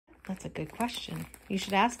That's a good question. You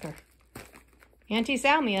should ask her. Auntie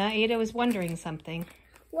Sowmya, Ada was wondering something.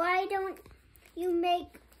 Why don't you make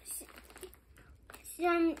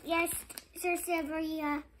some Sir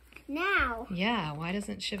Sylvia now? Yeah, why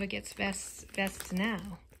doesn't Shiva get vests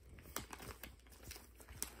now?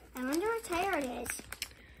 I wonder what color it is.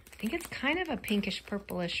 I think it's kind of a pinkish,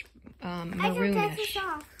 purplish, maroonish. I can take this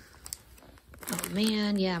off. Oh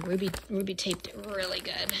man, yeah, Ruby taped it really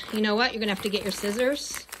good. You know what? You're gonna have to get your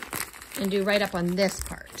scissors and do right up on this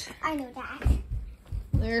part. I know that.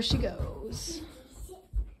 There she goes.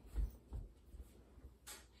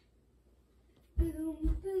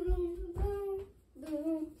 Boom, boom, boom,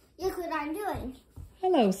 boom. Look what I'm doing.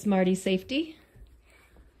 Hello, Smarty Safety.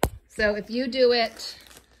 So if you do it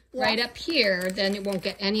right up here, then it won't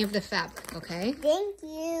get any of the fabric, okay? Thank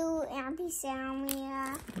you, Auntie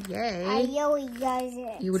Sowmya. Yay. I really does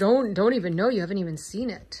it. You don't even know. You haven't even seen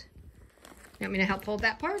it. You want me to help hold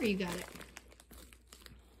that part, or you got it?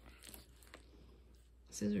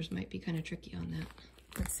 Scissors might be kind of tricky on that.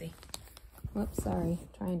 Let's see. Whoops, sorry.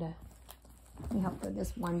 Let me help with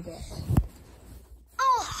this one bit.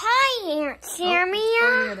 Oh, hi, Aunt Sowmya.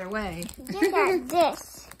 Going the other way. Look at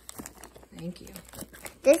this. Thank you.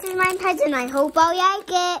 This is my present. I hope I like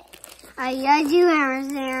it. I love you,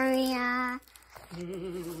 Aunt Sowmya.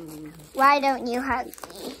 Why don't you hug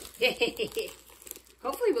me?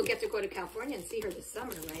 Hopefully we'll get to go to California and see her this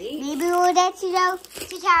summer, right? Maybe we'll get to go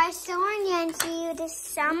to California and see you this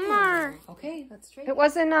summer. Okay, let's try. It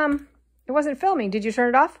wasn't filming. Did you turn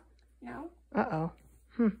it off? No. Uh-oh.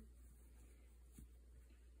 It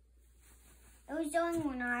was doing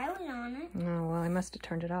when I was on it. Oh, well, I must have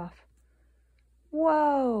turned it off.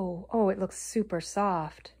 Whoa. Oh, it looks super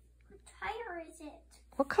soft. What color is it?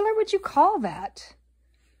 What color would you call that?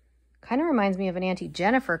 Kind of reminds me of an Auntie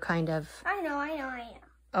Jennifer kind of. I know.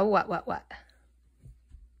 Oh, what?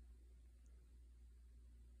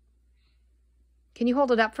 Can you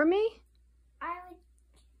hold it up for me? I would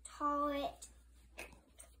call it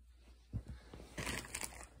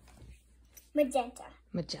magenta.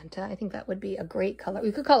 Magenta. I think that would be a great color.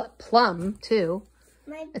 We could call it plum, too.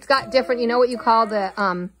 It's got different, you know what you call the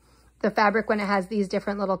fabric when it has these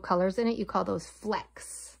different little colors in it? You call those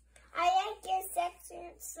flecks. I like your section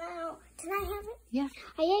sound. Can I have it? Yeah.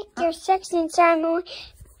 I like your section sound.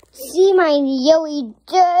 See my yellow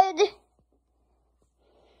dud.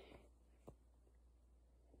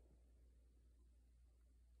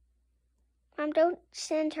 Mom, don't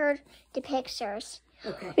send her the pictures.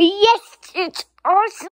 Okay. Yes, it's awesome.